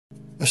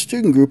A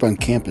student group on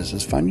campus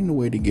is finding a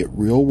way to get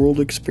real-world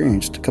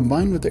experience to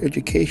combine with their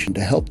education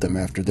to help them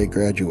after they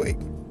graduate.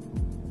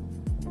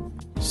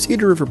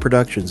 Cedar River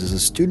Productions is a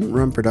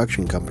student-run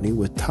production company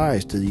with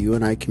ties to the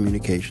UNI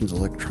Communications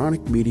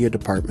Electronic Media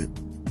Department.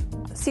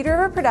 Cedar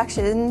River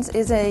Productions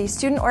is a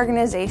student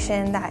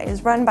organization that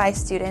is run by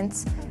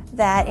students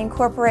that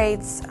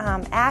incorporates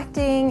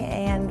acting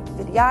and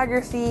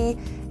videography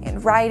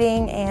and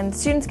writing, and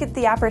students get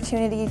the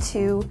opportunity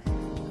to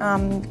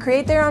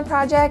create their own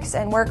projects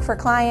and work for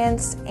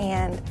clients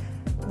and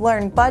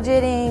learn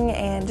budgeting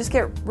and just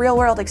get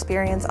real-world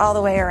experience all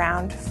the way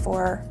around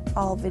for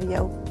all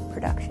video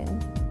production.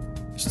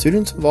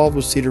 Students involved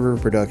with Cedar River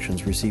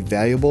Productions receive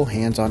valuable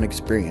hands-on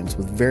experience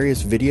with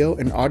various video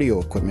and audio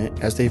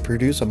equipment as they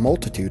produce a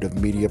multitude of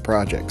media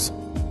projects.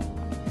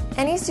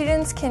 Any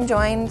students can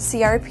join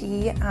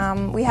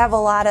CRP. We have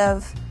a lot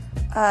of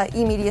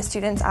e-media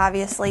students,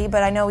 obviously,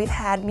 but I know we've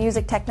had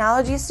music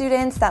technology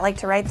students that like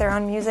to write their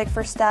own music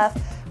for stuff.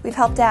 We've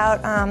helped out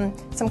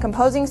some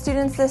composing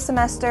students this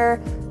semester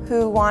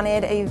who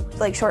wanted a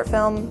short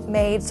film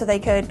made so they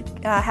could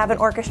have an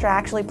orchestra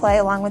actually play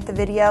along with the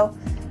video.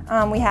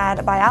 We had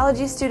a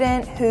biology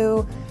student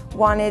who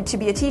wanted to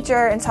be a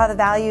teacher and saw the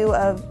value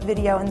of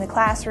video in the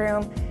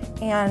classroom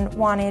and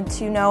wanted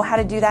to know how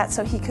to do that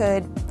so he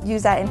could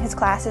use that in his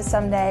classes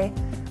someday.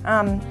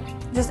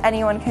 Just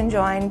anyone can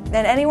join,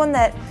 and anyone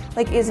that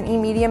is an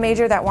e-media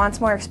major that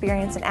wants more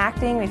experience in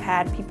acting, we've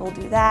had people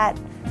do that,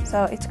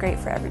 so it's great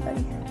for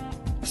everybody.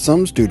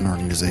 Some student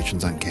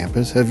organizations on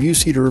campus have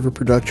used Cedar River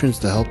Productions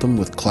to help them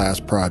with class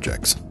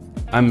projects.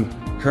 I'm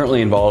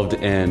currently involved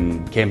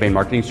in campaign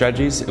marketing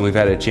strategies, and we've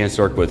had a chance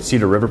to work with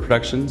Cedar River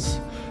Productions,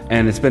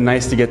 and it's been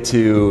nice to get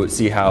to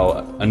see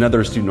how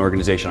another student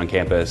organization on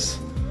campus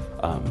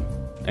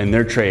and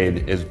their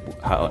trade is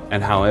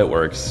how it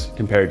works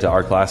compared to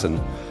our class, and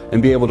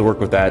be able to work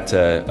with that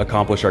to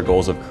accomplish our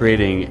goals of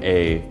creating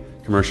a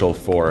commercial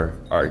for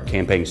our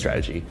campaign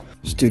strategy.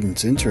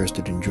 Students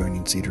interested in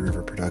joining Cedar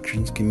River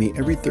Productions can meet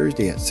every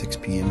Thursday at 6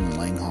 p.m. in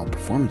Lang Hall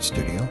Performance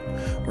Studio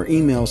or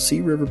email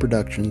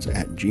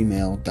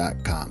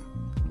criverproductions@gmail.com.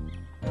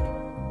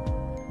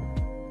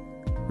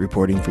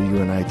 Reporting for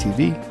UNI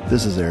TV,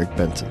 this is Eric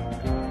Benson.